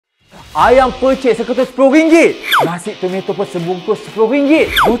Ayam percik seketul RM10. Nasi tomato pun sebungkus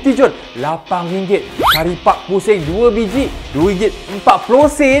RM10. Roti john RM8. Kari pak pusing 2 biji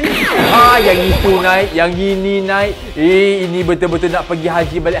RM2.40. Yang itu naik, yang ini naik. Ini betul-betul nak pergi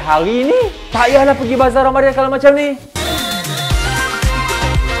haji balik hari ni. Tak payahlah pergi bazar Ramadan kalau macam ni.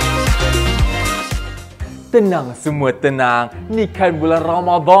 Tenang semua, tenang. Ni kan bulan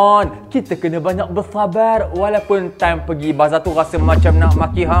Ramadan. Kita kena banyak bersabar. Walaupun time pergi bazar tu rasa macam nak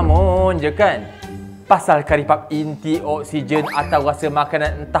maki hamun je kan. Pasal karipap inti oksigen atau rasa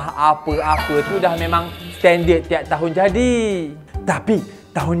makanan entah apa-apa tu dah memang standard tiap tahun jadi. Tapi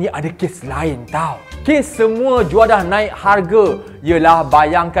tahun ni ada kes lain tau. Kes semua juadah naik harga. Yelah,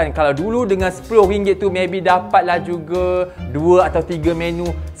 bayangkan kalau dulu dengan RM10 tu maybe dapatlah juga 2 atau 3 menu.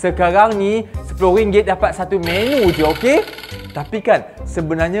 Sekarang ni RM10 dapat 1 menu je, okey? Tapi kan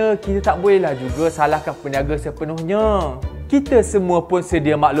sebenarnya kita tak bolehlah juga salahkan peniaga sepenuhnya. Kita semua pun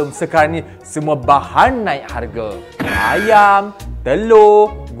sedia maklum sekarang ni semua bahan naik harga. Ayam,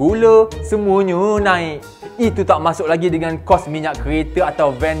 telur, gula, semuanya naik. Itu tak masuk lagi dengan kos minyak kereta atau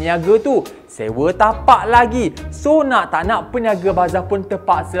van niaga tu. Sewa tapak lagi. So nak tak nak peniaga bazar pun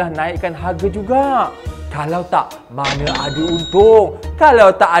terpaksalah naikkan harga juga. Kalau tak, mana ada untung.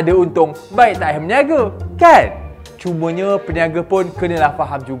 Kalau tak ada untung, baik tak payah berniaga, kan? Cumanya peniaga pun kenalah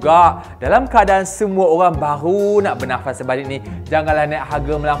faham juga. Dalam keadaan semua orang baru nak bernafas sebalik ni, janganlah naik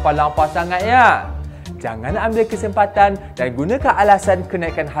harga melampau-lampau sangat ya. Jangan ambil kesempatan dan gunakan alasan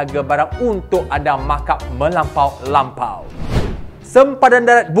kenaikan harga barang untuk anda markup melampau-lampau. Sempadan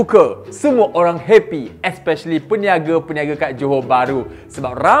darat buka. Semua orang happy, especially peniaga-peniaga kat Johor Bahru.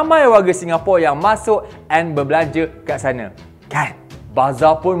 Sebab ramai warga Singapura yang masuk and berbelanja kat sana. Kan?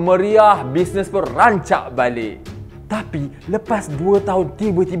 Bazar pun meriah, bisnes pun rancak balik. Tapi lepas 2 tahun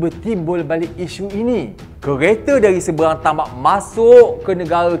tiba-tiba timbul balik isu ini. Kereta dari seberang tambak masuk ke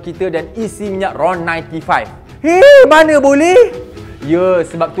negara kita dan isi minyak RON 95. Mana boleh? Ya,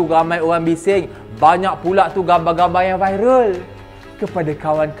 sebab tu ramai orang bising. Banyak pula tu gambar-gambar yang viral. Kepada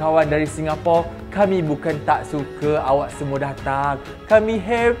kawan-kawan dari Singapura, kami bukan tak suka awak semua datang. Kami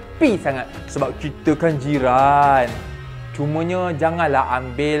happy sangat sebab kita kan jiran. Cumanya janganlah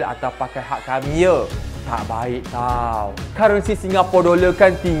ambil atau pakai hak kami ya. Tak baik tau. Currency Singapore dollar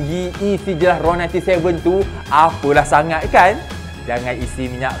kan tinggi. Isi je lah RON 97 tu. Apalah sangat kan? Jangan isi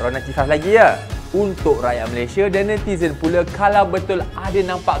minyak RON 95 lagi ya. Untuk rakyat Malaysia dan netizen pula, kalau betul ada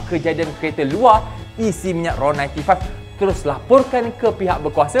nampak kejadian kereta luar isi minyak RON 95, terus laporkan ke pihak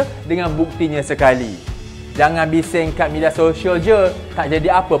berkuasa dengan buktinya sekali. Jangan bising kat media sosial je. Tak jadi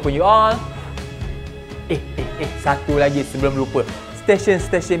apa pun you all. Satu lagi sebelum lupa.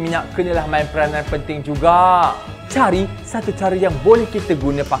 Stesen-stesen minyak kenalah main peranan penting juga. Cari satu cara yang boleh kita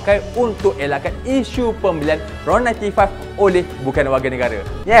guna pakai untuk elakkan isu pembelian RON 95 oleh bukan warga negara.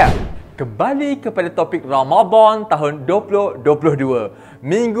 Kembali kepada topik Ramadan tahun 2022.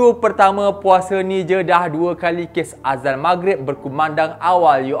 Minggu pertama puasa ni je dah 2 kali kes azan maghrib berkumandang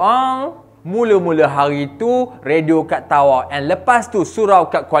awal you all. Mula-mula hari tu radio kat Tawau and lepas tu surau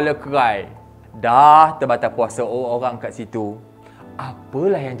kat Kuala Kerai. Dah terbatas puasa orang kat situ.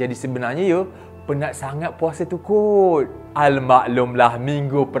 Apalah yang jadi sebenarnya ya? Penat sangat puasa tu kot. Almaklumlah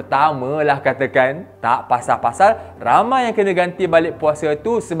minggu pertama lah katakan. Tak pasal-pasal ramai yang kena ganti balik puasa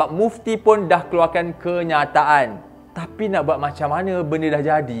tu sebab mufti pun dah keluarkan kenyataan. Tapi nak buat macam mana benda dah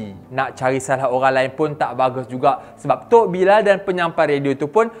jadi? Nak cari salah orang lain pun tak bagus juga. Sebab Tok Bilal dan penyampai radio tu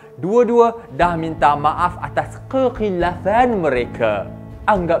pun dua-dua dah minta maaf atas kekhilafan mereka.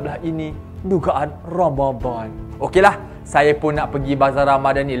 Anggaplah ini dugaan Ramadan. Okeylah. Saya pun nak pergi bazar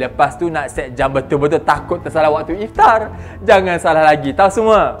Ramadan ni. Lepas tu nak set jam betul-betul, takut tersalah waktu iftar. Jangan salah lagi. Tahu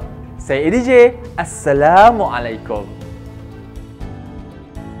semua. Saya ADJ. Assalamualaikum.